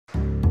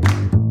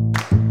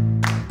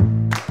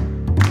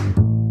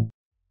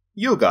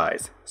Yo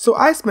guys, so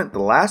I spent the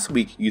last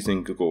week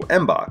using Google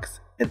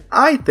Inbox, and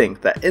I think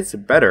that it's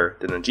better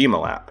than a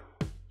Gmail app.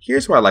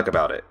 Here's what I like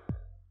about it.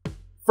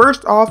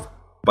 First off,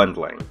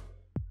 bundling.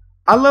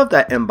 I love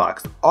that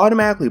Inbox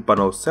automatically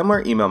bundles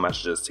similar email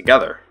messages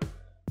together.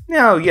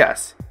 Now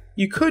yes,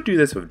 you could do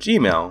this with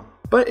Gmail,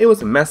 but it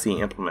was a messy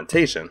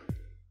implementation.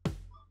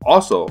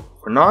 Also,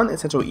 for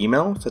non-essential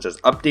email such as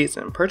updates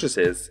and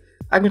purchases,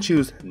 I can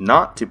choose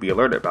not to be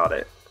alerted about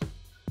it.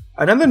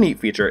 Another neat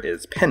feature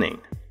is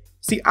pinning.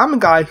 See, I'm a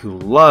guy who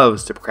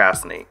loves to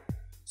procrastinate,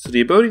 so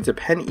the ability to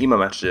pin email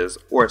messages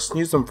or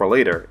snooze them for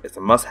later is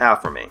a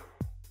must-have for me.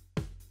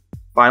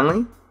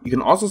 Finally, you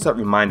can also set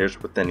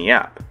reminders within the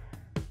app,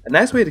 a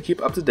nice way to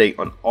keep up to date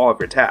on all of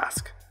your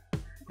tasks.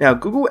 Now,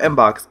 Google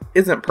Inbox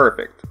isn't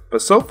perfect,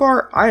 but so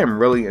far I am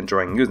really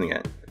enjoying using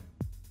it.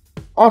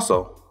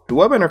 Also, the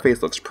web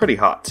interface looks pretty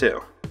hot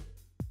too.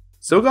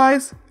 So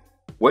guys,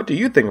 what do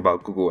you think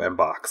about Google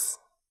Inbox?